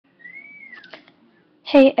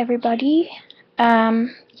Hey everybody.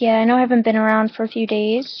 Yeah, I know I haven't been around for a few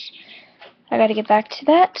days. I gotta get back to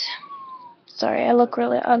that. Sorry, I look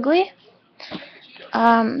really ugly.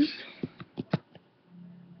 Um,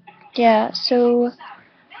 yeah, so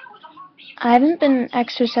I haven't been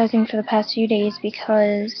exercising for the past few days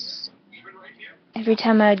because every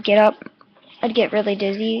time I'd get up, I'd get really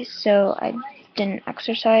dizzy, so I didn't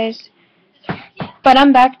exercise. But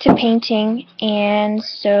I'm back to painting, and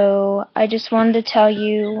so I just wanted to tell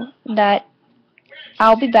you that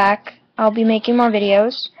I'll be back. I'll be making more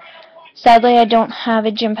videos. Sadly, I don't have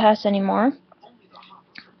a gym pass anymore.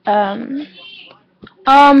 Um,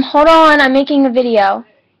 hold on, I'm making a video.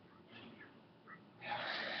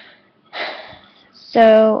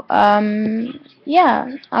 So, yeah,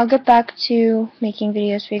 I'll get back to making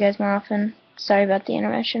videos for you guys more often. Sorry about the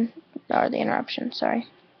intermission, or the interruption, sorry.